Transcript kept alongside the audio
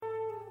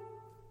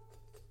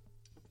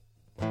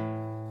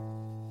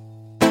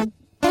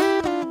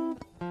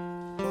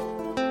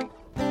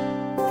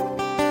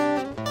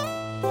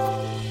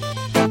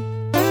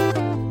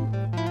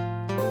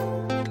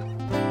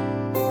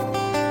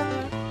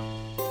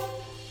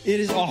It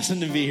is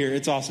awesome to be here.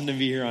 It's awesome to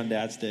be here on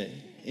Dad's Day.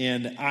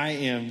 And I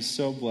am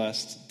so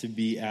blessed to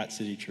be at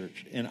City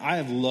Church. And I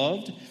have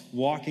loved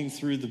walking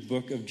through the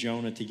book of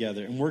Jonah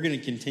together. And we're going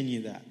to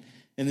continue that.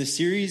 In the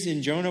series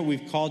in Jonah,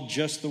 we've called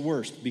Just the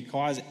Worst,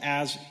 because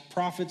as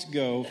prophets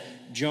go,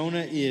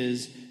 Jonah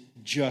is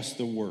just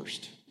the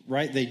worst,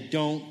 right? They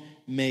don't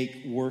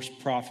make worse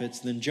prophets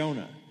than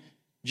Jonah.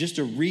 Just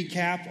a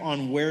recap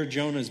on where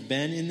Jonah's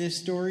been in this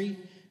story.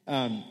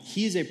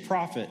 He's a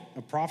prophet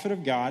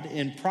of God,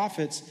 and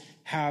prophets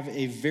have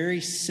a very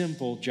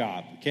simple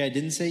job. Okay, I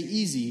didn't say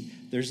easy.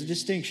 There's a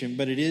distinction,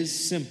 but it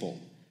is simple.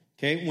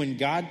 Okay, when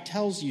God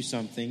tells you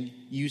something,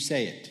 you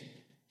say it.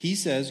 He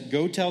says,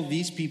 go tell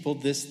these people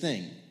this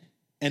thing,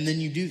 and then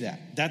you do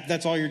that.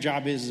 That's all your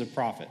job is as a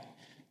prophet.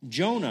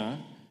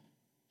 Jonah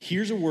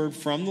hears a word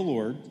from the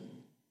Lord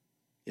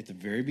at the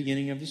very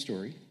beginning of the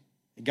story.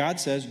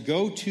 God says,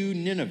 go to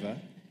Nineveh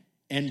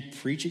and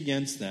preach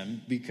against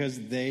them because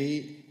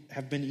they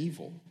have been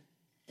evil.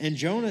 And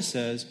Jonah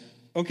says,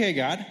 okay,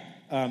 God,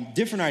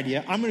 different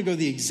idea. I'm going to go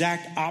the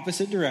exact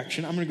opposite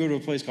direction. I'm going to go to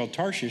a place called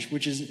Tarshish,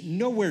 which is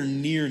nowhere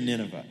near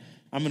Nineveh.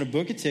 I'm going to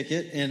book a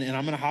ticket, and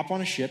I'm going to hop on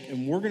a ship,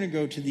 and we're going to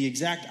go to the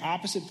exact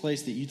opposite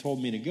place that you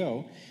told me to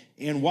go.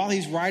 And while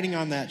he's riding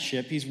on that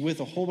ship, he's with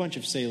a whole bunch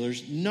of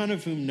sailors, none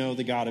of whom know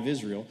the God of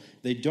Israel.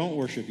 They don't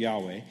worship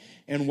Yahweh.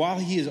 And while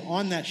he is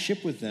on that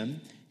ship with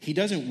them, he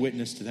doesn't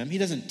witness to them. He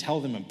doesn't tell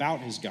them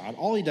about his God.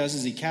 All he does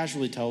is he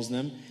casually tells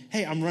them,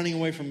 hey, I'm running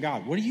away from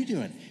God. What are you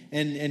doing?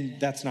 And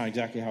that's not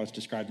exactly how it's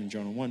described in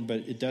Jonah 1, but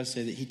it does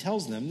say that he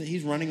tells them that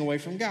he's running away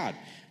from God,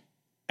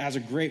 as a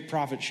great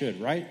prophet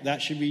should, right?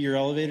 That should be your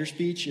elevator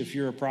speech if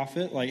you're a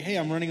prophet. Like, hey,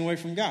 I'm running away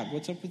from God.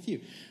 What's up with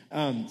you?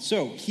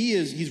 So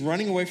he's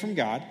running away from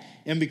God,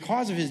 and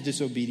because of his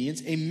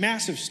disobedience, a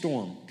massive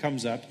storm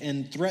comes up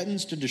and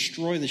threatens to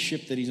destroy the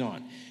ship that he's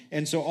on.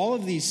 And so all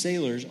of these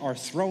sailors are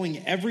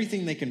throwing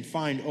everything they can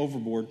find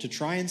overboard to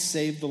try and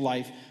save the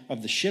life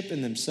of the ship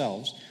and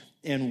themselves.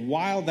 And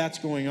while that's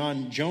going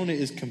on, Jonah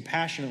is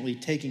compassionately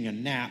taking a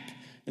nap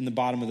in the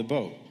bottom of the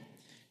boat.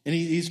 And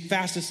he's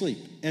fast asleep.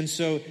 And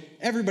so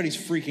everybody's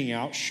freaking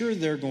out. Sure,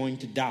 they're going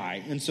to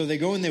die. And so they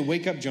go and they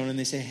wake up Jonah and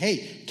they say,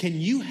 hey, can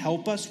you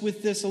help us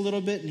with this a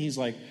little bit? And he's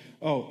like,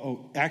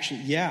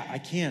 actually, yeah, I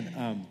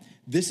can.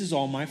 This is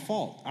all my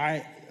fault.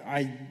 I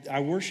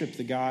worship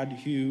the God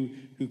who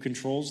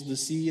controls the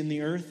sea and the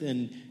earth.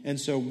 And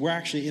so we're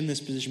actually in this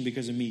position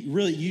because of me.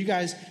 Really, you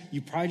guys, you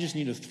probably just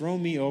need to throw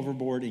me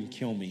overboard and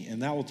kill me,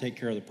 and that will take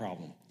care of the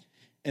problem.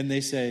 And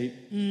they say,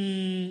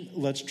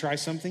 let's try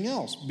something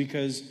else,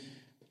 because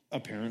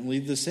apparently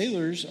the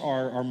sailors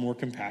are more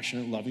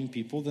compassionate, loving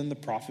people than the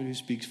prophet who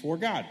speaks for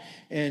God.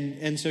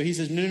 And so he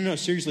says, no,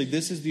 seriously,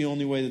 this is the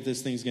only way that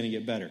this thing's going to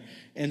get better.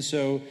 And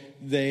so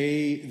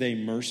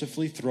they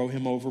mercifully throw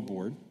him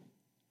overboard.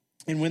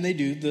 And when they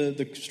do,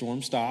 the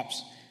storm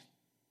stops.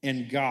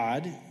 And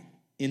God,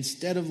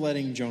 instead of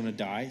letting Jonah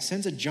die,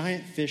 sends a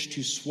giant fish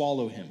to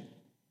swallow him.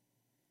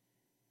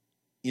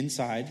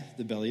 Inside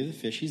the belly of the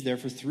fish, he's there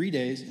for 3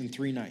 days and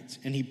 3 nights.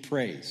 And he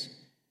prays.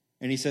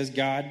 And he says,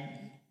 God,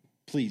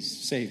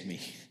 please save me.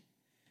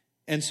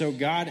 And so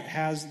God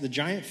has the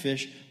giant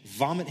fish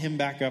vomit him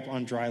back up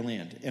on dry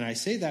land. And I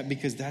say that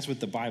because that's what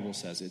the Bible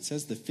says. It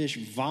says the fish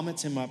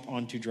vomits him up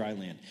onto dry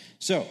land.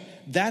 So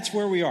that's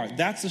where we are.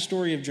 That's the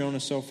story of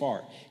Jonah so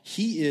far.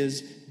 He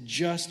is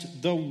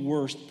just the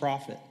worst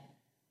prophet,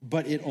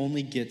 but it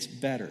only gets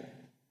better,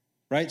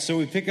 right? So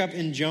we pick up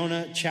in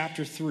Jonah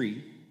chapter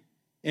 3,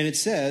 and it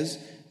says,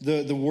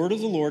 the word of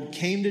the Lord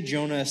came to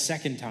Jonah a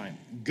second time.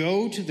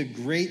 Go to the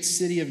great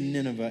city of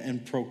Nineveh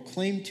and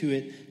proclaim to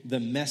it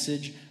the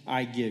message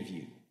I give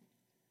you.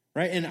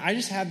 Right? And I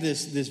just have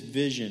this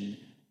vision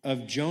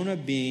of Jonah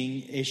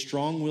being a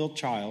strong-willed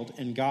child,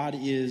 and God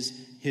is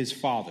his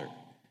father.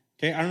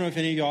 Okay, I don't know if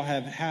any of y'all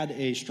have had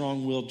a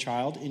strong-willed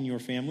child in your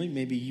family.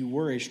 Maybe you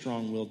were a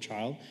strong-willed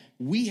child.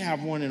 We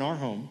have one in our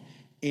home,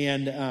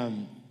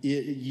 and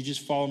you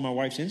just follow my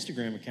wife's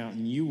Instagram account,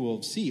 and you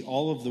will see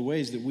all of the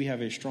ways that we have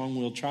a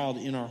strong-willed child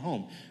in our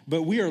home.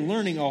 But we are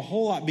learning a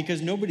whole lot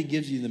because nobody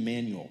gives you the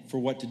manual for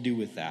what to do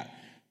with that.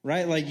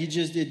 Right? Like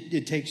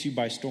it takes you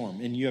by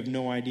storm and you have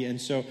no idea.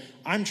 And so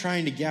I'm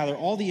trying to gather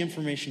all the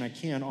information I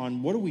can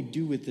on what do we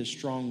do with this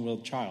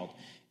strong-willed child.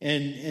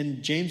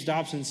 And James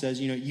Dobson says,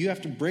 you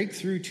have to break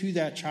through to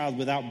that child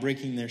without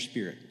breaking their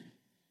spirit.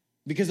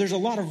 Because there's a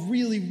lot of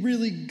really,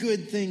 really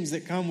good things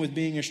that come with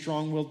being a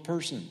strong-willed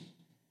person.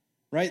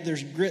 Right?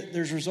 There's grit,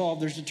 there's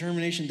resolve, there's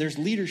determination, there's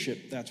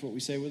leadership. That's what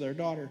we say with our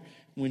daughter.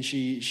 When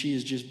she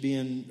is just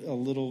being a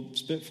little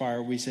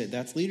spitfire, we say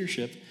that's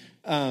leadership.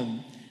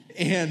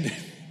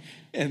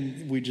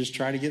 And we just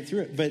try to get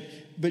through it.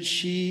 But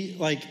she,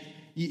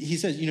 he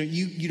says,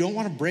 you don't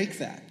want to break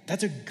that.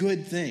 That's a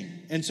good thing.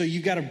 And so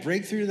you've got to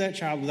break through to that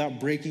child without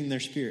breaking their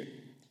spirit.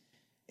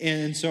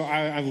 And so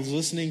I was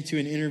listening to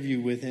an interview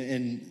with him,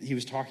 and he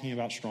was talking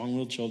about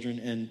strong-willed children,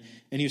 and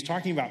he was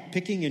talking about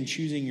picking and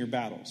choosing your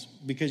battles,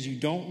 because you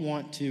don't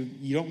want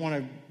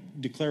to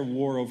declare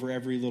war over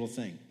every little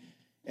thing.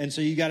 And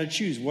so you got to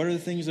choose, what are the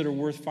things that are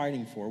worth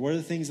fighting for? What are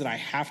the things that I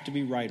have to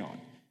be right on?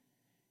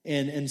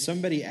 And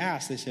somebody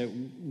asked, they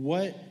said,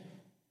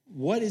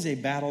 what is a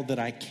battle that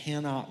I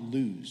cannot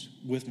lose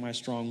with my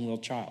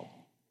strong-willed child?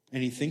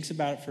 And he thinks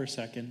about it for a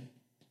second,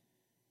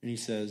 and he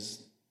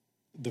says,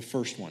 the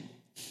first one.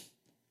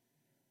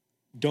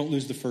 Don't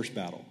lose the first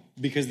battle,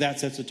 because that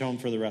sets a tone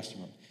for the rest of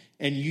them.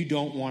 And you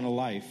don't want a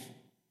life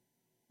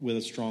with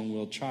a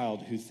strong-willed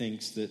child who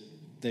thinks that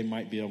they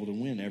might be able to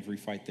win every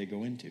fight they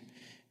go into.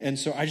 And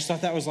so I just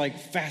thought that was like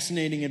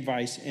fascinating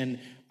advice, and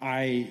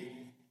I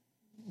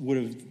would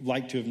have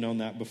liked to have known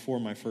that before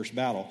my first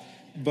battle.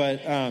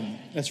 But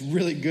that's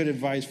really good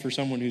advice for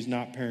someone who's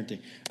not parenting.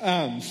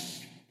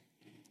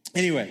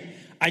 Anyway,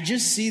 I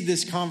just see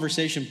this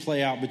conversation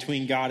play out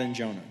between God and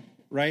Jonah,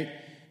 right?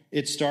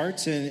 It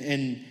starts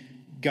and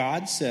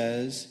God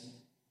says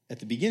at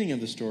the beginning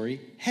of the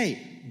story,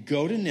 hey,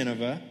 go to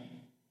Nineveh,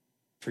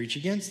 preach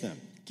against them,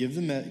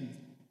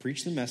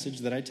 preach the message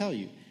that I tell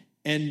you.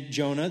 And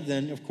Jonah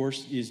then, of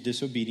course, is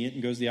disobedient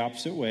and goes the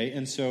opposite way.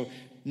 And so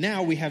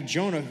now we have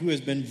Jonah, who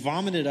has been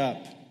vomited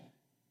up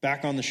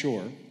back on the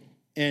shore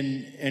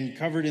and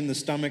covered in the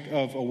stomach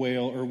of a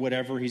whale or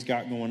whatever he's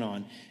got going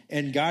on.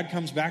 And God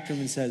comes back to him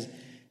and says,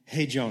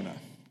 hey, Jonah,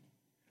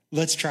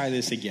 let's try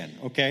this again,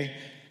 okay?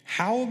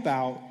 How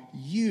about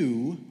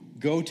you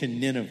go to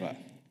Nineveh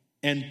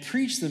and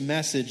preach the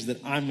message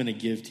that I'm going to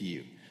give to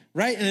you,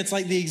 right? And it's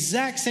like the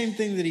exact same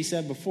thing that he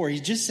said before.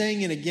 He's just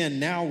saying it again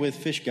now with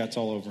fish guts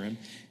all over him.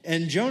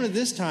 And Jonah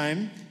this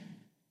time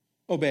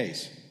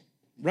obeys,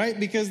 right?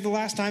 Because the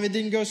last time it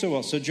didn't go so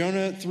well. So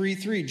Jonah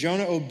 3:3,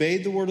 Jonah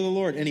obeyed the word of the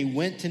Lord and he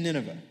went to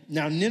Nineveh.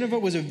 Now, Nineveh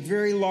was a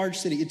very large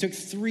city. It took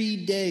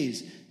 3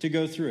 days to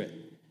go through it.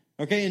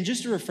 Okay, and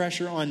just a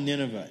refresher on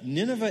Nineveh.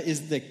 Nineveh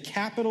is the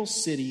capital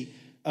city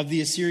of the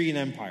Assyrian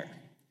Empire,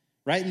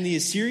 right? And the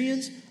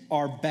Assyrians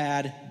are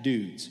bad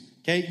dudes.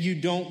 Okay, you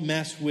don't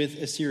mess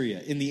with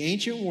Assyria. In the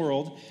ancient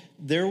world,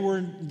 there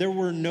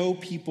were no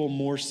people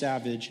more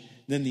savage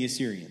than the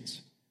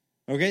Assyrians.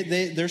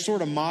 Okay, their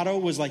sort of motto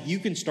was like, you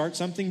can start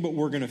something, but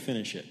we're going to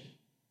finish it.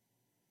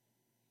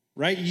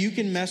 Right? You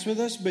can mess with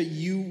us, but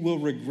you will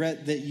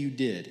regret that you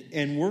did.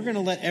 And we're going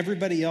to let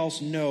everybody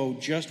else know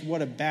just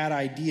what a bad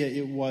idea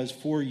it was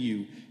for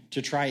you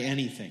to try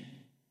anything.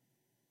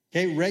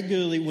 Okay,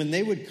 regularly when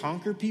they would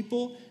conquer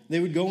people, they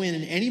would go in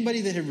and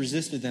anybody that had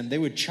resisted them, they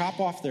would chop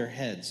off their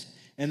heads.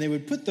 And they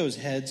would put those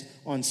heads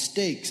on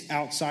stakes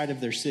outside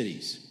of their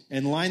cities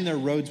and line their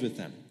roads with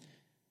them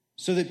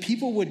so that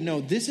people would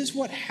know this is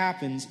what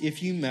happens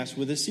if you mess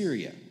with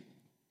Assyria.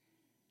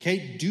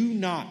 Okay, do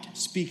not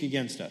speak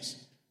against us.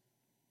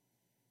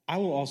 I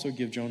will also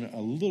give Jonah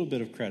a little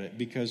bit of credit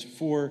because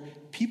for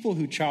people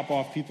who chop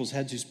off people's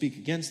heads who speak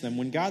against them,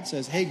 when God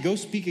says, hey, go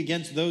speak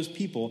against those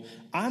people,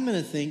 I'm going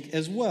to think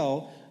as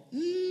well,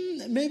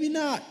 maybe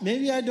not.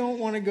 Maybe I don't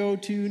want to go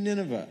to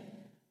Nineveh.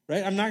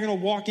 Right? I'm not going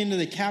to walk into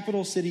the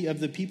capital city of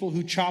the people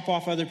who chop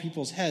off other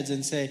people's heads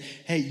and say,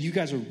 hey, you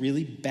guys are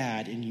really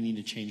bad and you need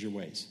to change your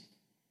ways.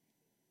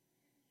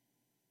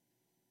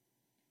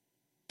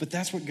 But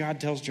that's what God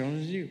tells Jonah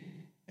to do.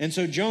 And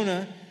so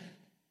Jonah,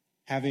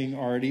 having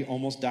already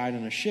almost died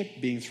on a ship,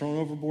 being thrown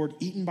overboard,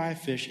 eaten by a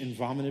fish, and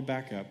vomited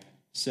back up,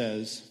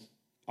 says,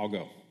 I'll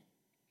go.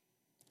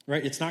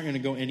 Right? It's not going to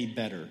go any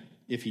better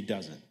if he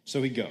doesn't.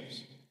 So he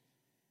goes.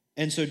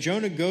 And so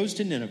Jonah goes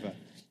to Nineveh.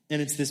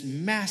 And it's this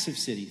massive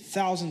city,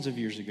 thousands of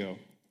years ago.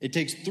 It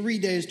takes 3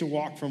 days to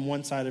walk from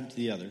one side to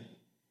the other.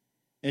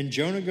 And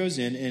Jonah goes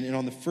in, and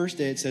on the first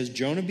day it says,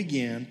 Jonah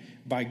began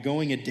by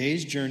going a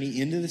day's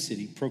journey into the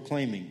city,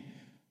 proclaiming,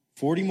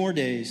 40 more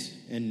days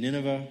and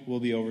Nineveh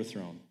will be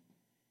overthrown.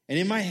 And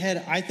in my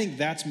head, I think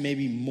that's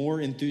maybe more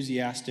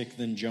enthusiastic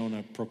than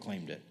Jonah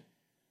proclaimed it.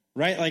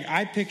 Right? Like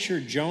I picture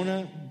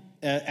Jonah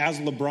as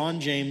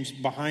LeBron James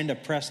behind a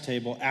press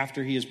table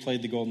after he has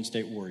played the Golden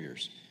State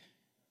Warriors.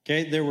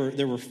 Okay, there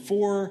were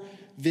 4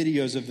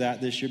 videos of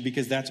that this year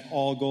because that's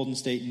all Golden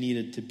State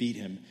needed to beat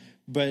him.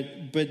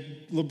 But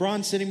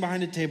LeBron sitting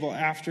behind a table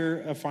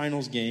after a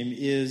finals game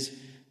is,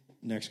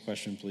 next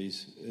question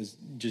please, is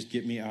just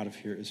get me out of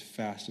here as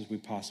fast as we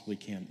possibly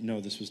can.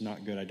 No, this was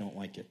not good. I don't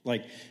like it.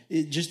 Like,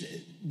 it just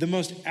the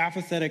most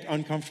apathetic,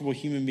 uncomfortable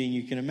human being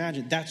you can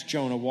imagine. That's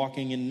Jonah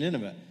walking in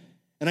Nineveh.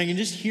 And I can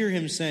just hear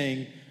him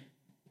saying,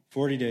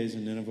 40 days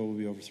and Nineveh will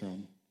be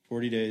overthrown.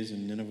 40 days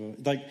and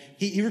Nineveh. Like,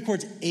 he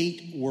records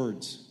 8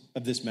 words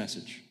of this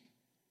message.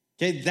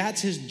 Okay,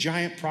 that's his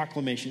giant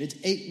proclamation. It's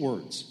 8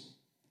 words.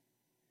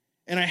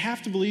 And I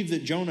have to believe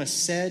that Jonah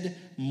said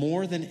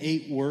more than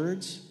 8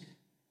 words,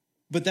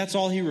 but that's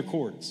all he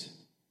records.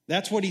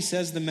 That's what he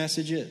says the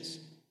message is.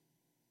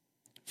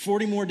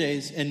 40 more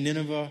days and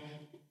Nineveh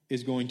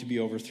is going to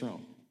be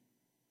overthrown.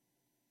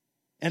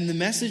 And the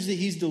message that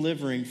he's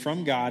delivering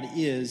from God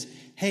is,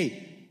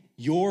 hey,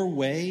 your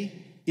way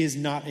is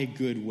not a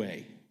good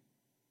way.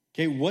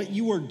 Okay, what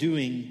you are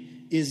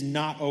doing is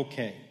not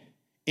okay.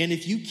 And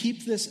if you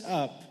keep this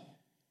up,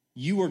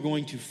 you are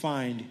going to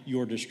find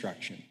your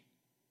destruction.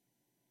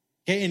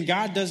 Okay, and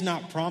God does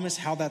not promise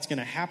how that's going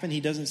to happen.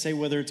 He doesn't say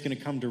whether it's going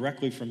to come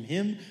directly from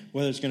him,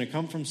 whether it's going to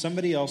come from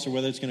somebody else, or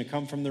whether it's going to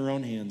come from their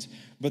own hands.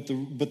 But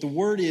the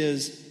word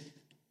is,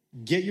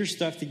 get your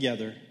stuff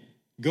together,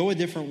 go a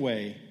different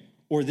way,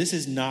 or this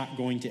is not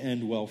going to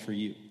end well for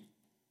you.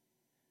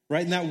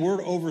 Right? And that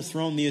word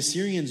overthrown, the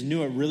Assyrians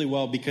knew it really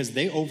well because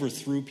they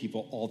overthrew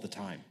people all the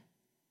time.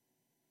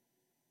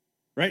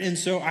 Right? And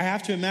so I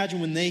have to imagine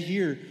when they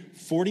hear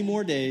 40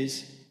 more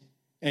days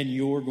and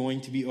you're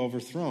going to be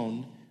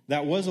overthrown,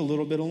 that was a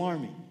little bit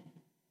alarming.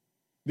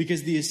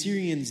 Because the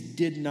Assyrians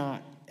did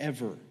not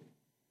ever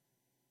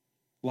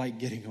like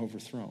getting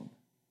overthrown.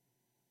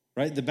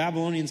 Right? The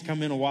Babylonians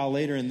come in a while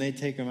later and they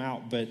take them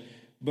out.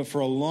 But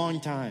for a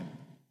long time,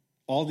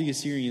 all the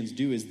Assyrians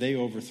do is they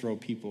overthrow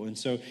people. And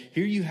so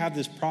here you have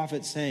this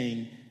prophet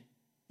saying,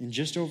 in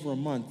just over a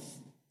month,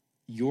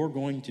 you're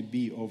going to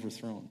be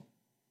overthrown.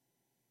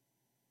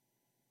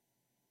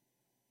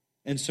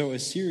 And so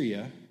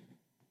Assyria,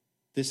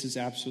 this is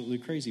absolutely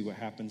crazy what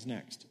happens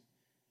next.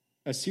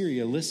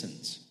 Assyria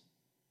listens.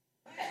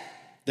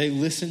 They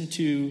listen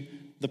to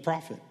the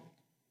prophet.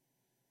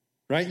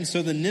 Right? And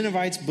so the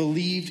Ninevites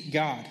believed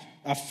God.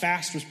 A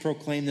fast was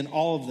proclaimed, and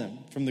all of them,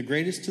 from the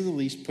greatest to the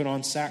least, put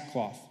on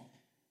sackcloth.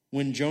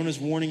 When Jonah's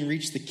warning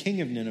reached the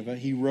king of Nineveh,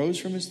 he rose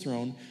from his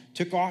throne,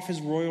 took off his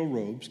royal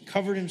robes,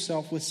 covered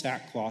himself with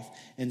sackcloth,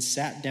 and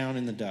sat down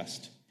in the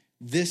dust.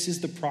 This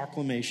is the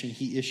proclamation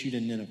he issued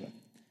in Nineveh.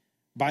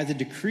 By the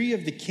decree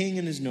of the king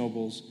and his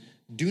nobles,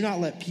 do not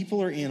let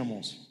people or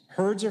animals,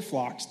 herds or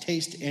flocks,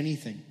 taste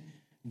anything.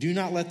 Do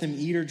not let them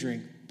eat or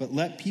drink, but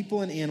let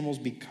people and animals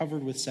be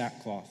covered with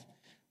sackcloth.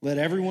 Let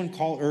everyone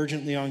call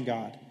urgently on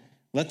God.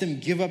 Let them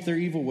give up their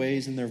evil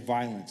ways and their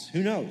violence.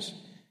 Who knows?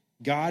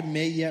 God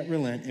may yet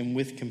relent and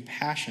with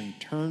compassion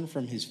turn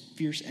from his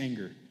fierce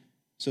anger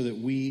so that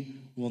we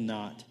will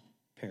not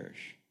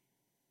perish.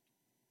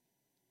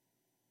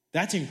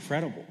 That's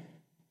incredible.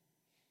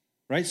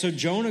 Right? So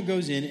Jonah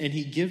goes in and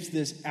he gives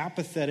this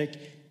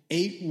apathetic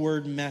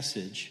 8-word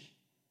message,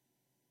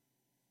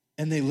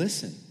 and they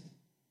listen.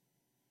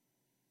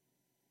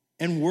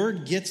 And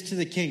word gets to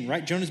the king,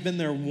 right? Jonah's been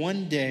there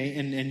one day,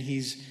 and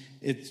he's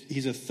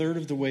a third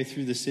of the way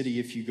through the city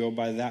if you go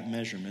by that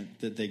measurement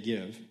that they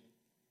give.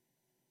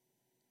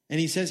 And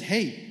he says,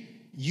 hey,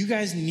 you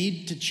guys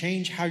need to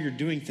change how you're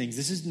doing things.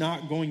 This is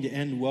not going to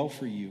end well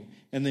for you.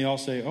 And they all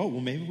say, oh, well,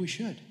 maybe we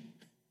should.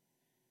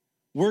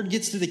 Word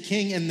gets to the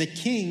king, and the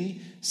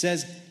king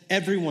says,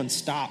 everyone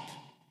stop.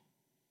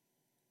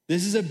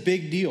 This is a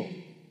big deal.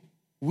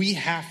 We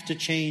have to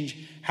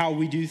change how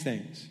we do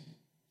things.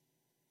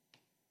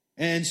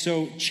 And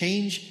so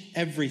change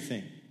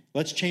everything.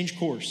 Let's change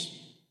course.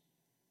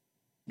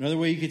 Another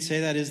way you could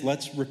say that is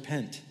let's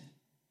repent.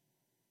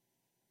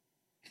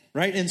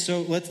 Right? And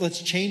so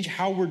let's change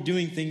how we're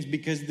doing things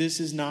because this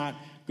is not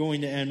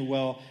going to end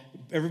well.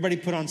 Everybody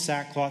put on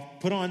sackcloth.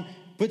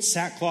 Put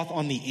sackcloth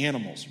on the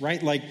animals,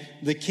 right? Like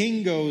the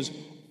king goes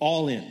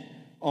all in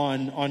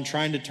on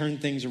trying to turn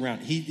things around.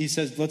 He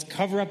says, let's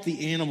cover up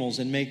the animals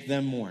and make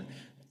them mourn.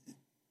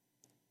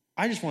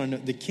 I just want to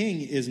know, the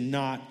king is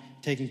not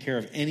taking care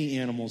of any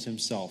animals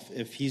himself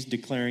if he's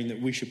declaring that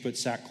we should put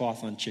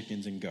sackcloth on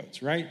chickens and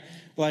goats, right?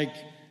 Like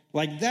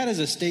that is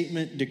a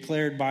statement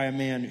declared by a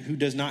man who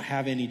does not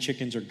have any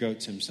chickens or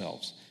goats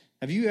himself.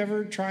 Have you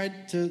ever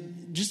tried to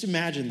just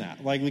imagine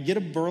that? Like get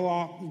a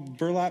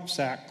burlap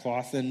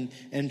sackcloth and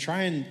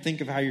try and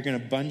think of how you're going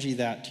to bungee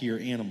that to your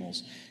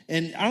animals.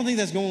 And I don't think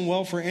that's going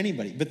well for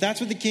anybody. But that's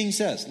what the king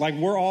says. Like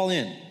we're all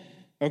in.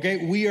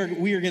 Okay? We are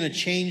going to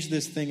change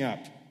this thing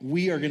up.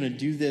 We are going to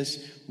do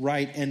this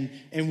right.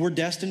 And we're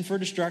destined for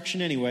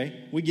destruction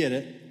anyway. We get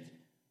it.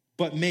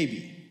 But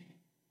maybe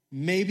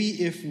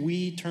if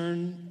we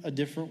turn a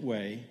different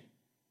way,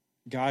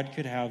 God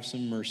could have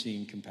some mercy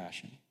and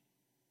compassion.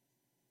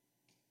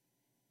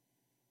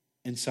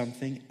 And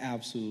something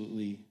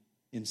absolutely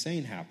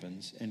insane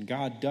happens, and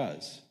God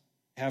does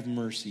have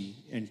mercy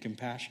and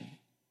compassion.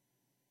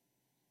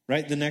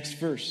 Right? The next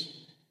verse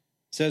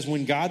says,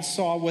 when God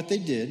saw what they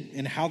did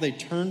and how they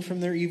turned from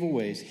their evil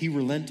ways, he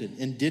relented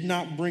and did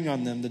not bring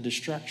on them the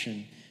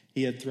destruction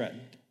he had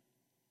threatened.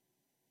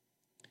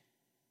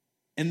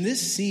 And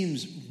this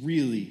seems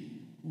really,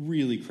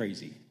 really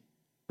crazy,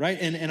 right?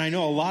 And I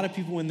know a lot of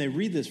people, when they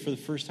read this for the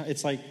first time,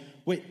 it's like,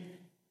 wait,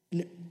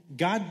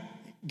 God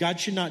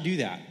should not do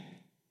that.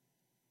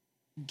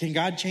 Can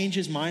God change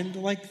his mind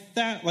like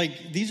that?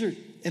 Like these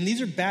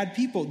are bad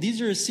people.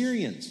 These are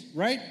Assyrians,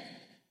 right?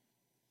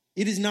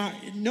 It is not,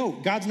 no,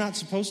 God's not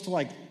supposed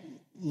to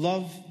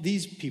love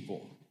these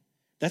people.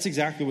 That's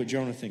exactly what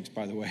Jonah thinks,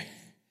 by the way.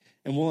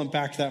 And we'll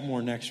unpack that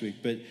more next week.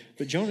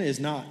 But Jonah is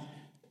not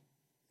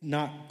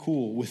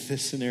cool with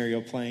this scenario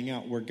playing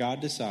out where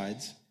God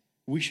decides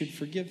we should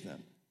forgive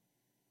them.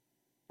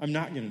 I'm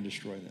not going to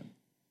destroy them.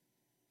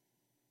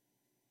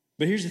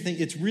 But here's the thing,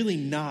 it's really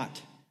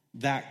not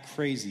that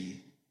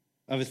crazy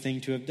of a thing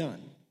to have done.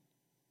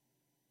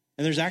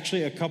 And there's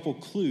actually a couple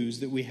clues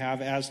that we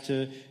have as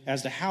to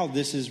how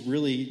this is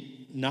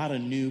really not a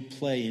new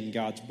play in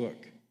God's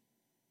book.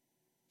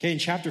 Okay, in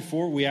chapter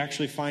 4, we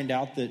actually find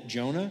out that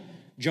Jonah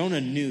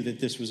knew that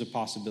this was a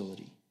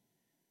possibility.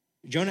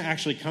 Jonah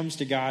actually comes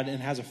to God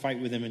and has a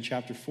fight with him in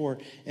chapter 4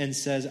 and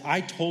says,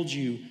 I told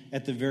you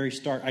at the very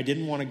start I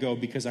didn't want to go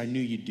because I knew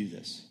you'd do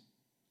this.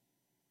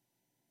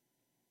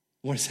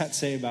 What does that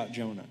say about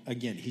Jonah?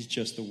 Again, he's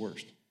just the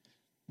worst.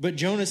 But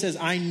Jonah says,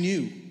 I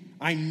knew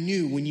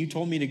when you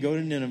told me to go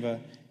to Nineveh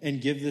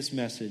and give this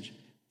message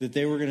that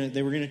they were going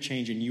to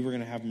change and you were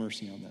going to have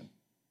mercy on them.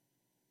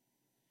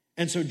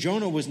 And so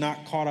Jonah was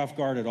not caught off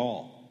guard at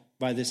all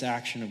by this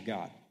action of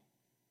God.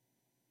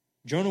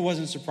 Jonah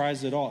wasn't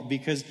surprised at all,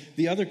 because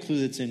the other clue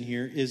that's in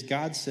here is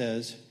God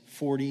says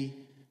 40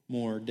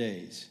 more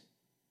days.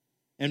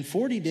 And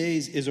 40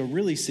 days is a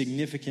really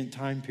significant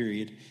time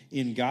period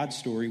in God's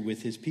story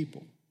with his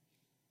people.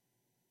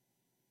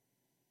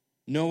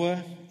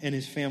 Noah and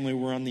his family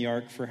were on the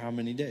ark for how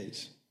many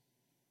days?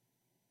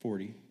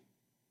 40.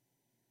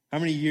 How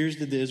many years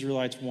did the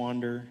Israelites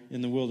wander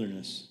in the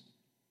wilderness?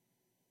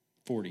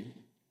 40.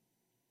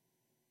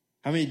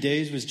 How many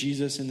days was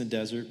Jesus in the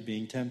desert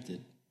being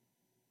tempted?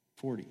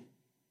 40.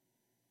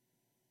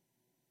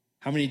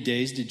 How many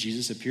days did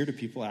Jesus appear to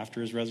people after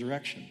his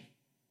resurrection?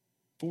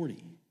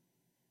 40.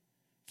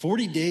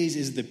 40 days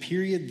is the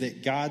period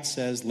that God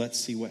says, let's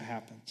see what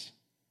happens.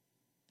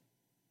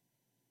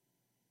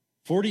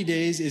 40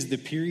 days is the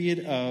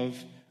period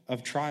of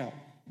trial.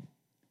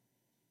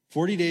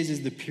 40 days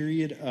is the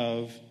period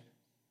of,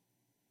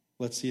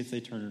 let's see if they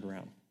turn it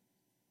around.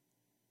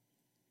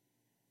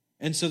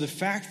 And so the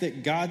fact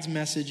that God's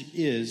message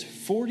is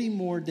 40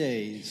 more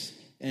days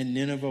and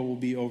Nineveh will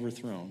be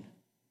overthrown.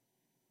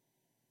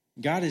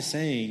 God is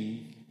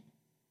saying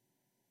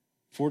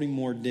 40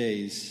 more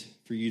days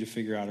for you to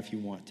figure out if you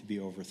want to be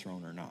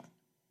overthrown or not.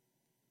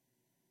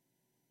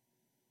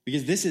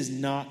 Because this is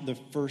not the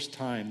first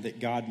time that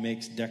God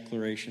makes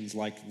declarations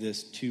like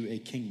this to a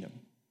kingdom.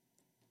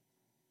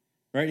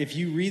 Right? If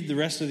you read the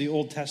rest of the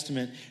Old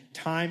Testament,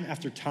 time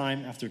after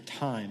time after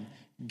time,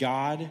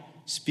 God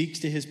speaks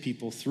to his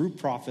people through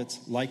prophets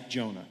like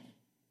Jonah.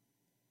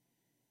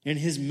 And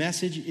his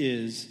message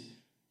is,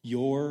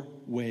 your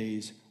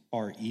ways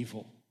are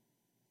evil.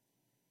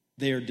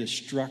 They are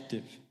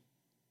destructive.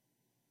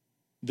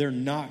 They're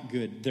not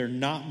good. They're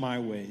not my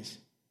ways.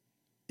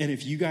 And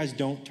if you guys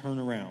don't turn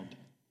around,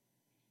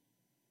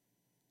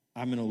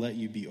 I'm going to let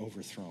you be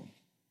overthrown.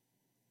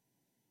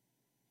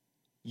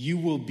 You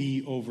will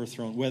be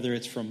overthrown, whether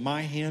it's from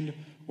my hand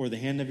or the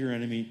hand of your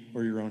enemy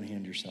or your own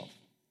hand yourself.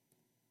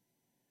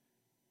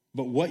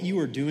 But what you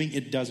are doing,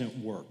 it doesn't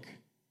work.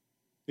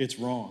 It's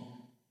wrong.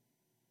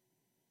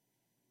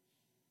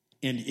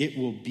 And it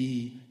will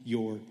be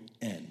your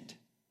end.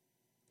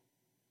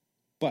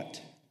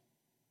 But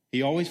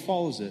he always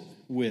follows it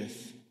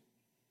with,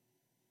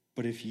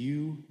 but if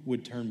you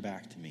would turn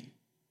back to me,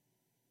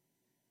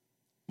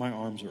 my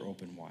arms are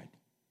open wide.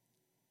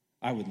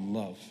 I would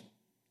love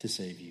to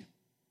save you.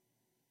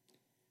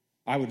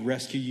 I would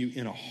rescue you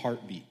in a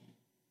heartbeat.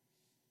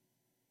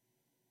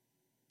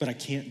 But I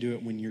can't do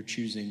it when you're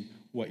choosing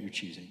what you're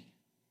choosing.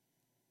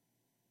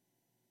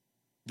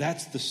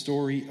 That's the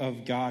story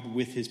of God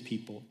with his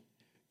people.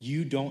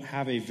 You don't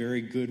have a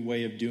very good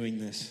way of doing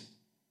this.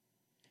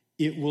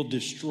 It will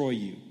destroy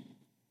you.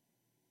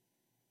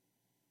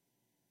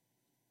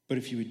 But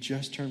if you would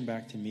just turn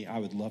back to me, I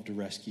would love to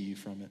rescue you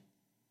from it.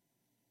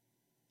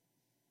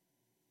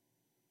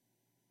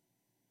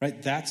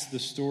 Right? That's the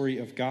story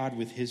of God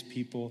with his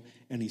people,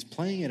 and he's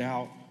playing it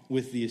out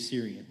with the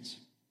Assyrians.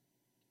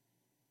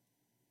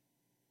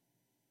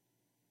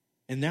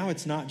 And now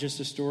it's not just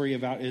a story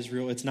about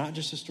Israel. It's not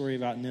just a story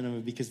about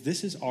Nineveh, because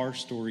this is our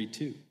story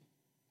too.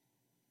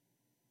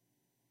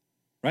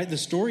 Right? The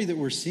story that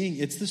we're seeing,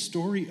 it's the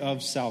story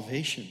of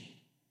salvation.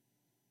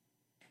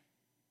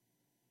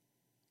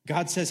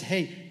 God says,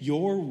 hey,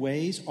 your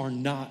ways are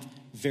not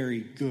very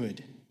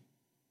good.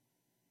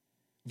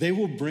 They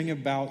will bring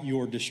about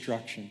your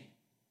destruction.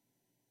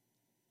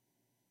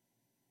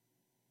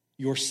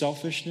 Your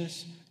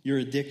selfishness, your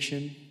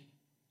addiction,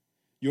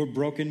 your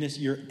brokenness,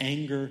 your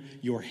anger,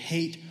 your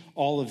hate,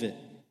 all of it.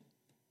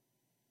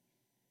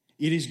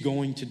 It is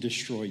going to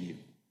destroy you.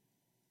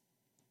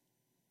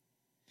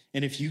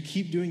 And if you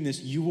keep doing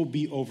this, you will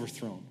be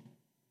overthrown.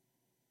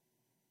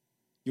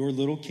 Your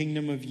little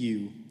kingdom of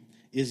you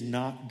is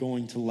not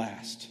going to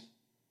last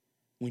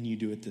when you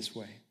do it this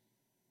way.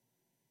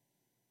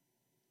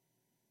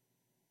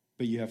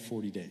 But you have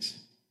 40 days.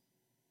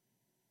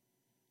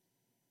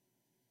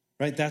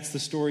 Right? That's the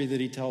story that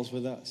he tells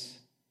with us.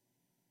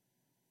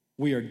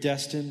 We are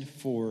destined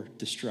for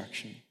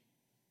destruction.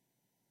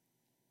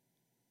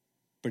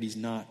 But he's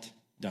not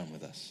done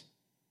with us.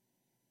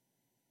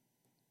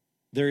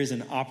 There is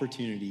an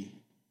opportunity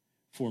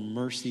for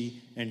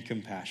mercy and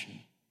compassion.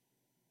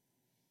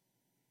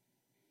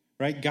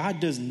 Right? God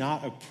does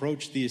not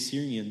approach the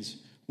Assyrians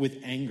with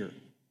anger.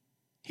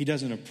 He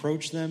doesn't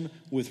approach them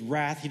with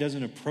wrath. He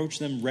doesn't approach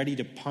them ready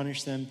to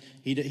punish them.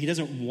 He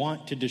doesn't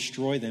want to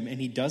destroy them, and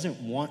he doesn't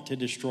want to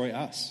destroy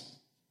us.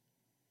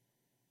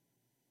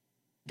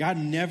 God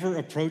never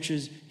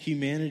approaches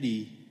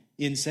humanity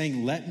in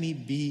saying, let me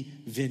be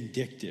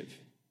vindictive.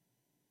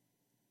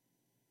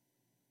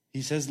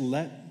 He says,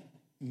 let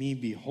me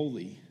be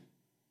holy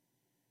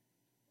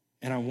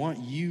And I want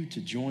you to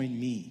join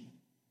me.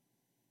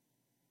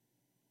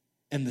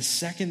 And the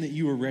second that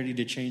you are ready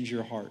to change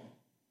your heart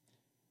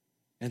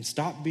and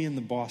stop being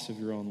the boss of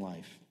your own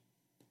life,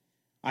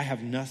 I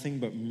have nothing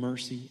but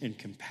mercy and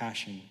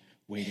compassion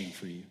waiting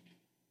for you.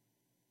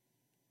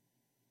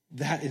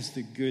 That is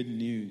the good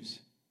news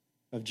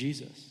of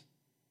Jesus.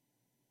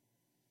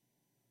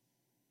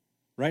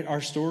 Right?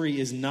 Our story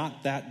is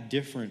not that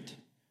different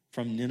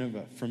from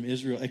Nineveh, from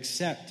Israel,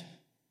 except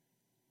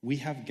we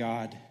have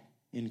God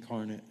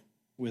incarnate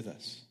with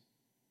us.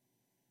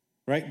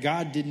 Right?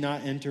 God did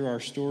not enter our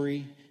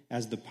story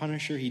as the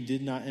punisher. He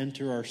did not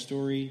enter our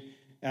story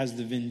as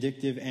the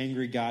vindictive,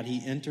 angry God.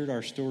 He entered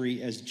our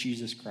story as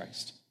Jesus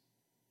Christ.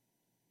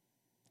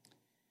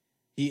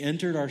 He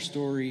entered our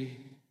story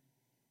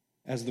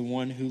as the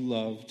one who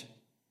loved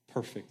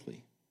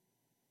perfectly.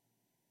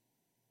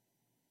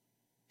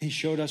 He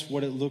showed us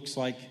what it looks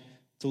like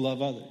to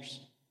love others.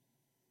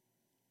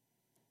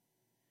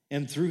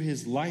 And through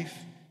his life,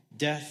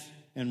 death,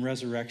 and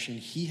resurrection,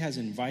 he has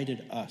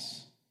invited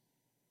us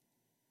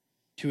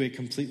to a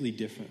completely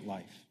different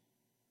life.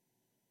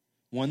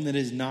 One that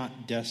is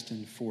not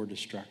destined for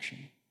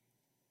destruction.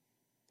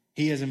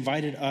 He has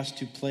invited us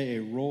to play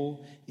a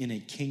role in a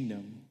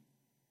kingdom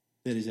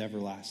that is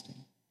everlasting.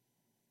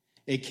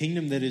 A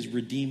kingdom that is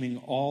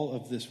redeeming all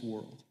of this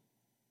world.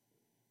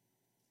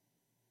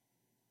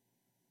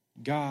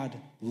 God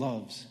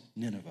loves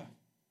Nineveh,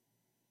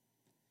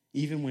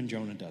 even when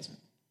Jonah doesn't.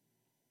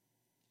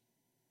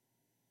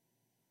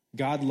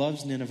 God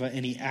loves Nineveh,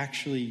 and he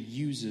actually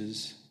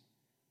uses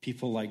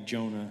people like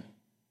Jonah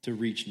to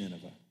reach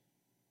Nineveh.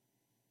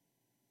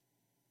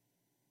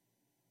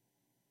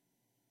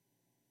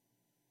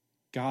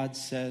 God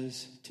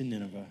says to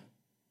Nineveh,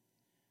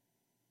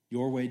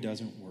 your way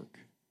doesn't work.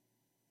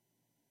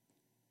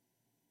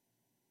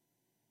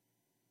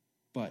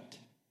 But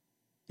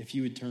if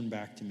you would turn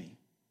back to me,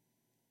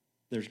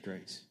 there's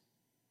grace.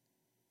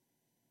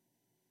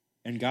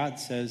 And God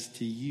says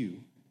to you,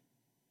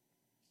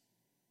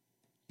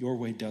 your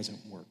way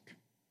doesn't work.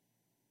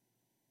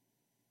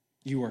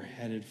 You are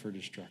headed for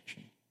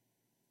destruction.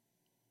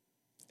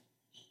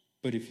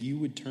 But if you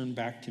would turn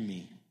back to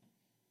me,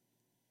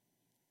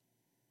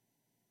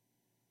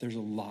 there's a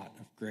lot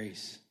of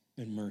grace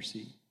and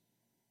mercy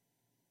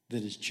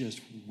that is just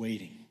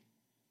waiting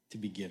to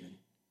be given.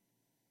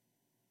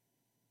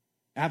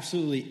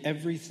 Absolutely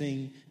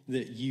everything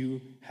that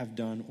you have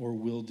done or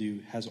will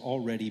do has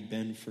already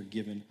been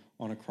forgiven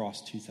on a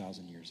cross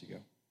 2,000 years ago.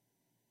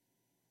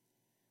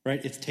 Right?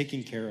 It's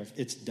taken care of.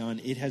 It's done.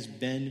 It has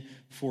been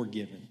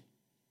forgiven.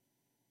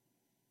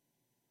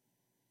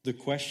 The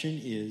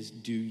question is,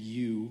 do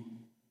you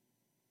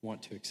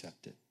want to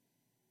accept it?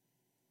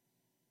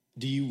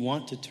 Do you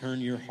want to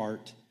turn your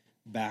heart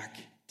back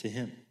to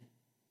him?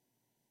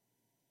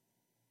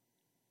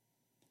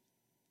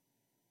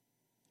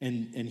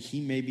 And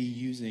he may be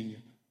using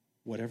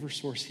whatever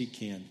source he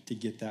can to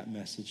get that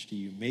message to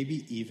you.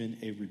 Maybe even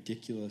a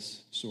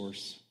ridiculous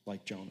source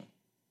like Jonah.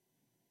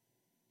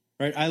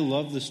 Right? I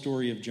love the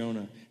story of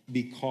Jonah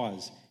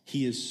because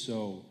he is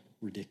so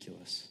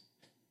ridiculous.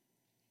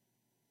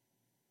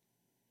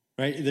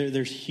 Right?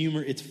 There's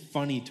humor. It's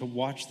funny to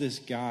watch this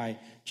guy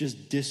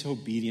just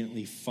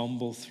disobediently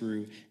fumble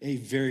through a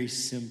very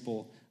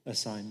simple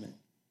assignment.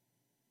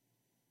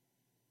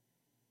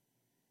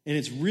 And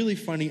it's really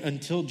funny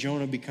until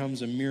Jonah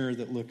becomes a mirror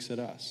that looks at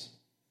us.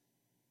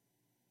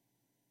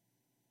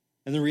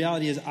 And the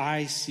reality is,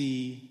 I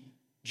see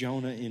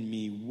Jonah in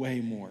me way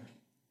more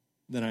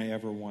than I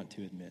ever want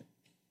to admit.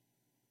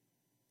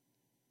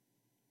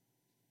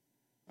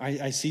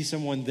 I see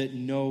someone that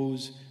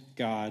knows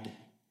God,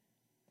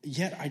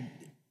 yet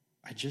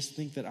I just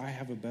think that I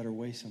have a better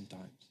way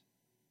sometimes.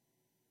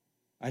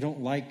 I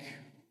don't like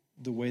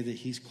the way that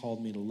he's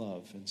called me to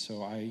love, and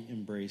so I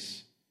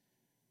embrace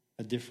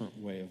a different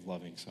way of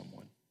loving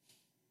someone.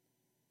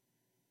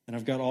 And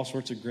I've got all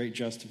sorts of great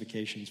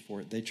justifications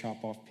for it. They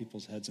chop off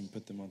people's heads and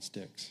put them on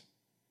sticks.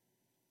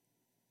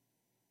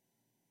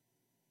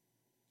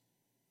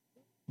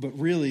 But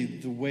really,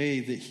 the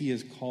way that he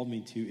has called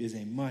me to is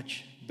a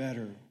much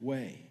better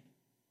way.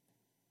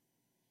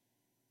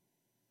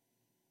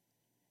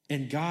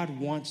 And God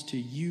wants to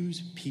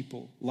use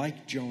people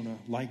like Jonah,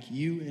 like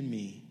you and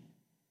me,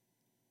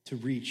 to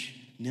reach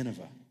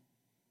Nineveh.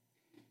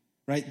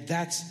 Right?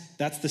 That's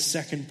the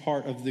second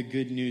part of the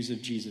good news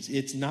of Jesus.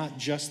 It's not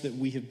just that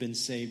we have been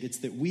saved. It's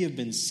that we have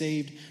been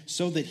saved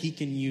so that he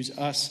can use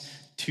us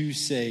to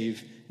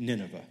save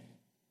Nineveh.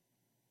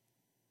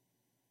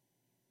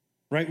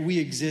 Right? We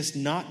exist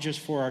not just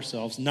for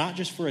ourselves, not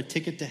just for a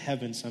ticket to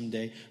heaven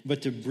someday,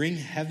 but to bring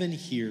heaven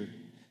here,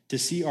 to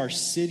see our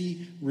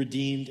city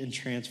redeemed and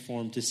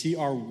transformed, to see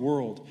our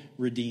world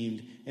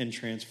redeemed and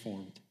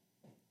transformed.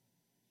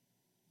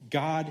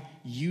 God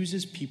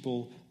uses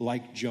people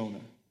like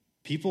Jonah,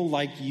 people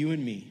like you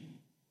and me,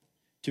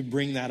 to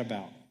bring that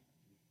about.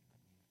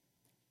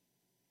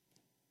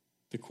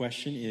 The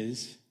question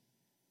is,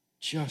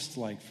 just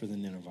like for the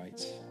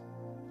Ninevites,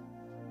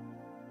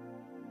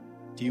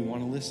 do you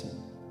want to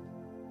listen?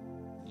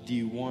 Do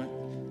you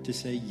want to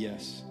say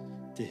yes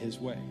to his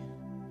way.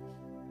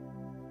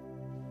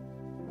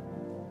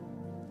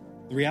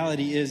 The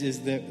reality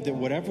is that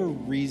whatever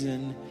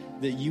reason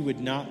that you would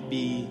not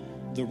be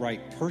the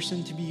right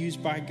person to be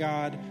used by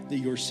God, that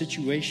your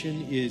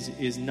situation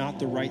is not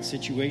the right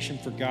situation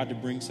for God to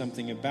bring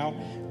something about,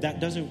 that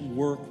doesn't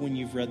work when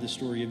you've read the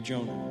story of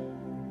Jonah.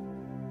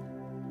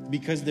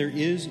 Because there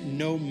is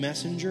no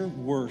messenger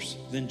worse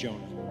than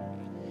Jonah.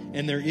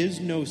 And there is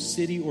no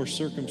city or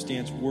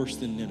circumstance worse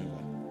than Nineveh.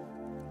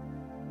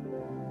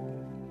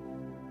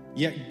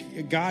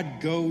 Yet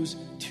God goes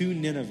to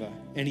Nineveh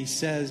and he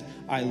says,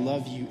 I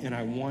love you and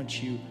I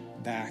want you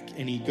back.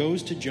 And he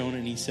goes to Jonah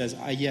and he says,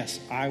 yes,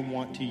 I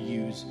want to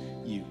use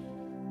you.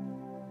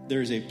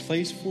 There is a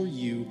place for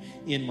you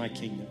in my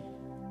kingdom.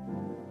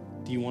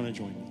 Do you want to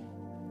join me?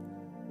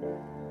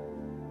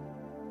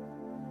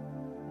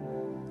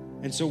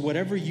 And so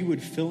whatever you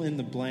would fill in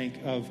the blank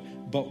of,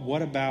 but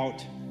what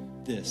about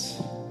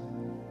this?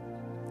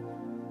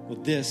 Well,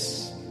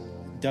 this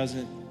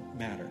doesn't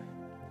matter.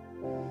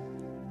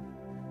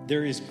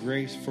 There is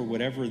grace for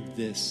whatever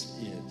this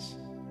is.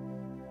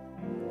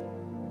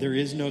 There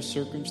is no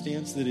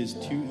circumstance that is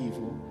too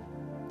evil.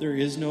 There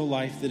is no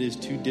life that is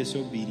too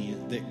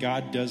disobedient that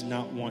God does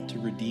not want to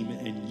redeem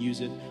it and use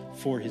it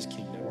for his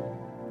kingdom.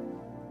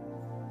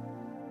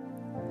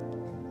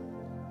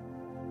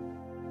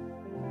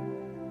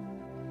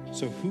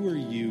 So who are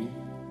you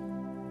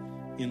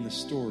in the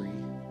story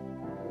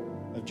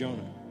of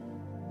Jonah?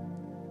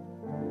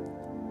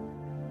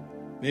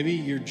 Maybe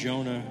you're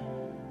Jonah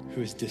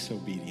who is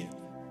disobedient.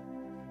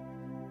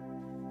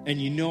 And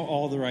you know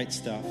all the right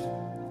stuff.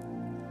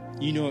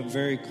 You know it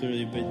very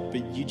clearly,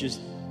 but you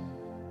just,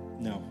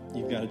 no,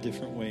 you've got a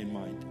different way in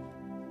mind.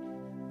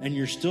 And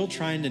you're still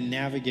trying to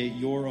navigate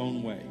your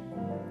own way.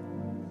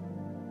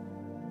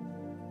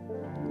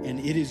 And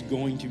it is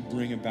going to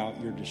bring about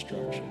your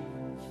destruction.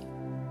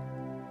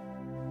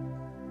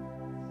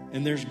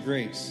 And there's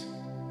grace.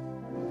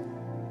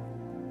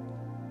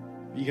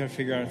 You got to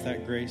figure out if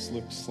that grace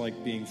looks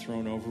like being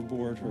thrown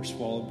overboard or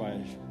swallowed by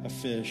a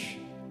fish,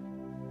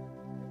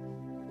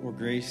 or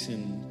grace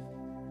in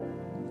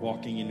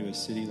walking into a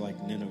city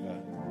like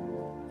Nineveh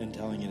and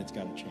telling it it's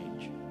got to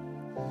change.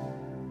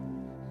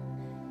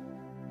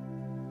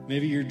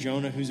 Maybe you're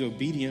Jonah who's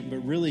obedient,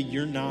 but really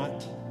you're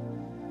not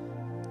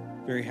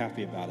very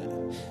happy about it.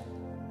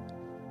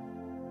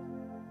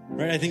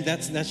 Right? I think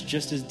that's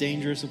just as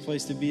dangerous a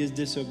place to be as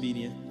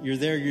disobedient. You're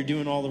there, you're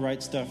doing all the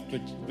right stuff,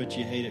 but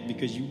you hate it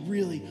because you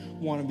really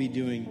want to be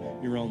doing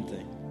your own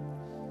thing.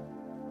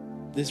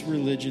 This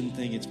religion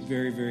thing, it's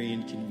very, very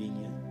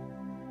inconvenient.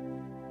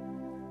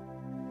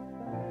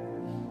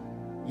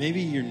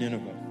 Maybe you're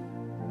Nineveh.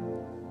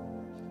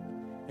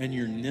 And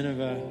you're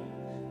Nineveh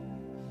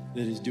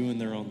that is doing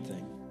their own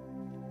thing.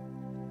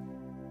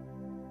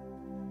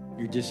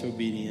 You're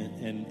disobedient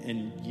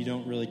and you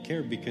don't really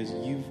care because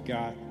you've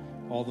got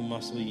all the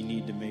muscle you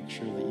need to make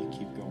sure that you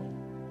keep going.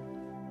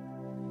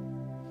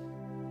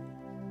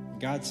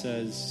 God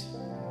says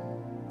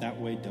that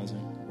way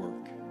doesn't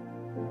work.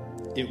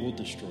 It will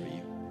destroy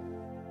you.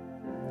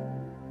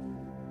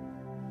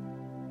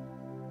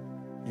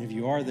 And if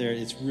you are there,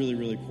 it's really,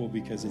 really cool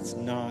because it's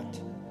not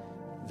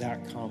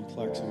that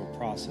complex of a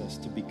process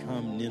to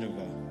become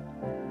Nineveh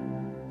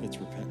that's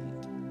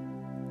repentant.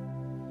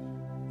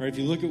 Right? If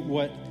you look at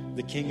what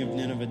the king of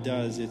Nineveh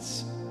does,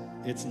 it's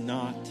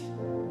not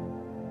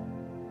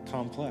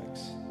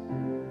complex.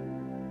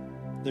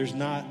 There's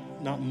not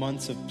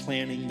months of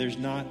planning. There's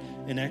not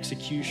an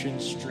execution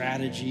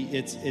strategy.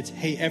 It's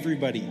hey,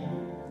 everybody,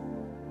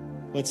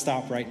 let's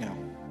stop right now.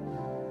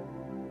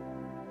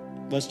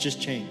 Let's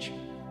just change.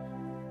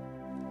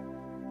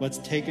 Let's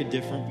take a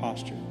different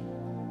posture.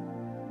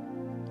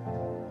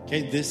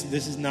 Okay, this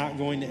is not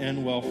going to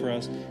end well for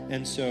us.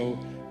 And so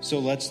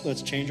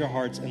let's change our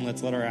hearts and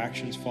let's let our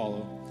actions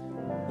follow.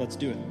 Let's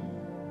do it.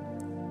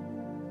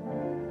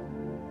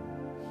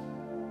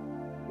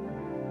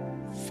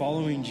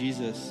 Following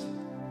Jesus,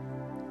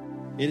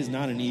 it is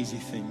not an easy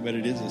thing, but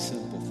it is a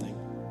simple thing.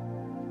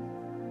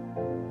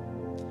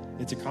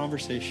 It's a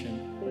conversation.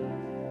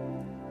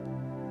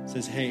 It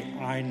says, hey,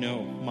 I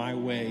know my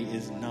way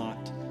is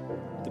not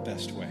the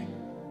best way.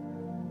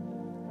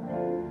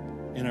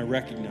 And I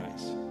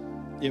recognize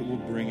it will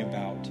bring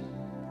about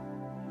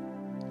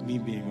me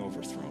being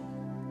overthrown.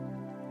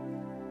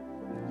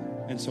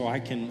 And so I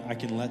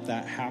can let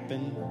that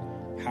happen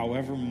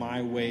however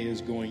my way is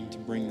going to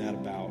bring that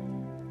about.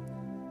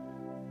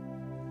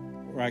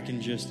 Or I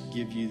can just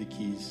give you the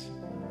keys.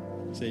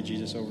 Say,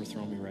 Jesus,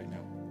 overthrow me right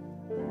now.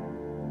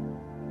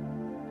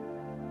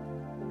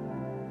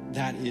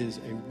 That is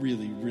a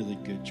really, really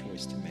good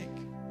choice to make.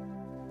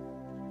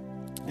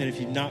 And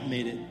if you've not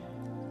made it,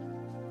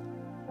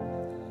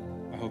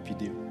 I hope you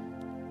do.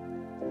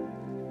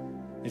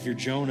 If you're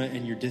Jonah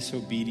and you're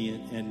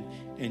disobedient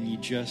and you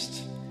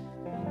just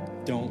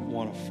don't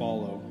want to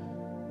follow,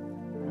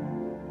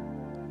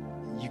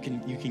 you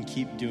can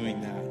keep doing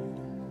that.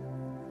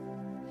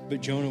 But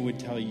Jonah would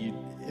tell you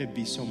it'd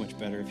be so much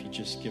better if you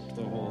just skipped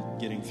the whole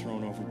getting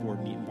thrown overboard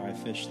and eaten by a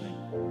fish thing.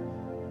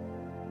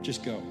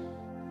 Just go.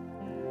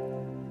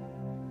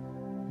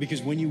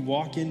 Because when you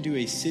walk into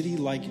a city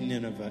like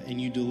Nineveh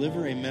and you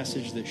deliver a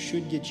message that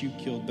should get you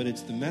killed, but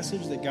it's the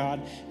message that God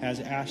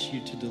has asked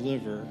you to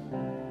deliver,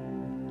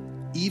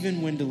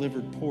 even when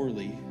delivered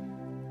poorly,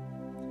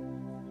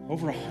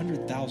 over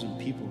 100,000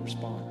 people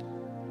respond.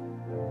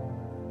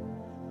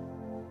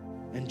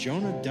 And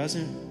Jonah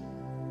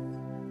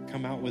doesn't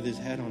come out with his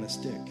head on a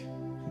stick.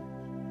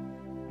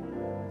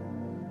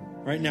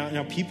 Right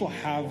now people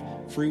have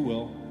free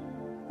will,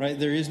 right?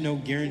 There is no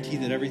guarantee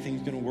that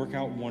everything's going to work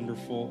out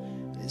wonderful.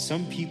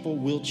 Some people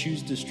will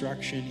choose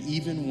destruction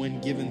even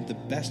when given the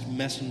best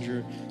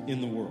messenger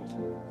in the world.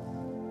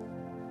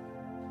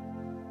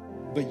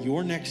 But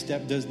your next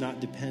step does not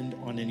depend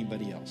on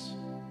anybody else.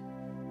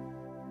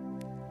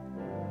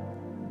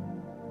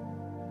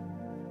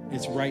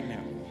 It's right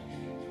now.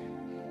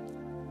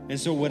 And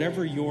so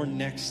whatever your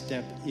next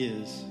step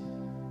is,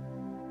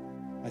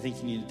 I think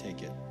you need to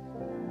take it.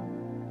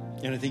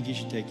 And I think you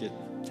should take it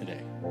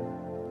today.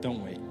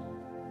 Don't wait.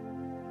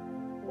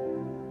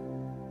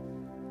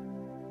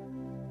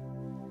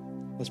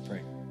 Let's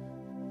pray.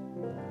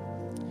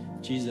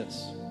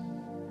 Jesus,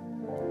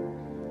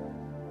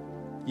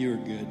 you are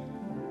good.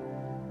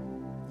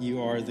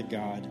 You are the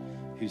God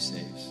who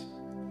saves.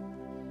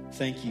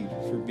 Thank you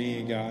for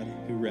being a God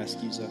who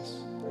rescues us.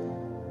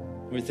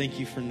 Lord, thank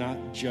you for not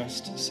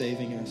just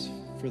saving us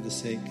for the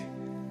sake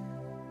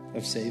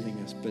of saving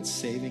us, but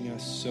saving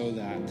us so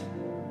that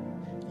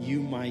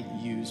you might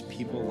use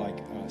people like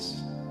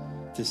us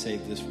to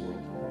save this world.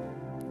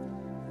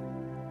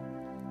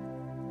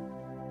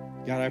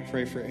 God, I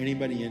pray for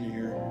anybody in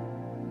here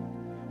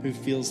who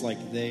feels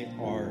like they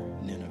are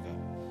Nineveh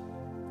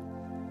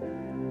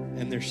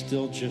and they're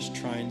still just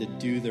trying to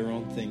do their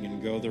own thing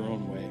and go their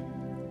own way.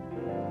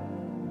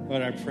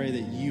 Lord, I pray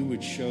that you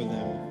would show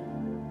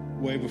them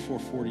way before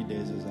 40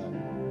 days is up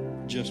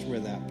just where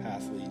that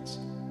path leads.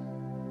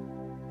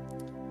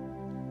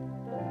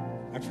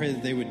 I pray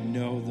that they would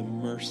know the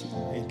mercy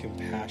and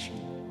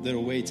compassion that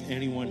awaits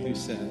anyone who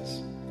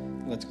says,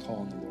 let's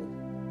call on the Lord.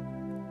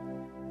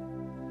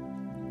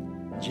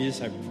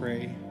 Jesus, I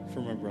pray for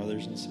my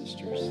brothers and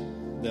sisters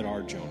that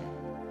are Jonah.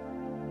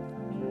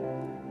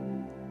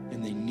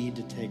 And they need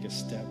to take a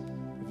step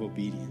of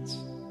obedience.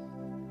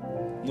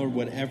 Lord,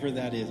 whatever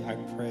that is, I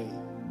pray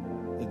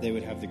that they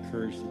would have the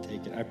courage to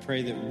take it. I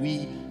pray that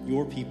we,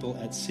 your people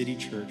at City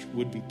Church,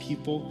 would be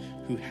people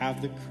who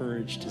have the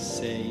courage to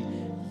say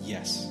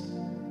yes.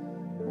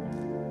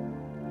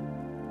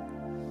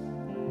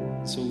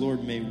 So,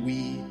 Lord, may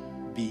we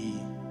be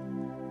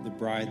the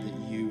bride that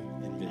you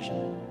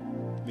envision.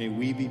 May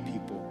we be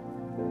people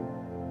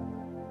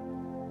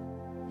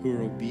who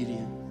are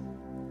obedient,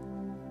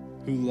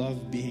 who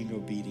love being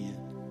obedient,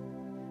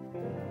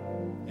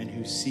 and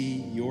who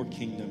see your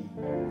kingdom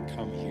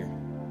come here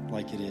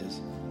like it is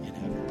in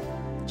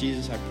heaven.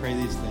 Jesus, I pray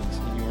these things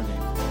in your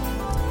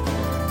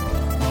name.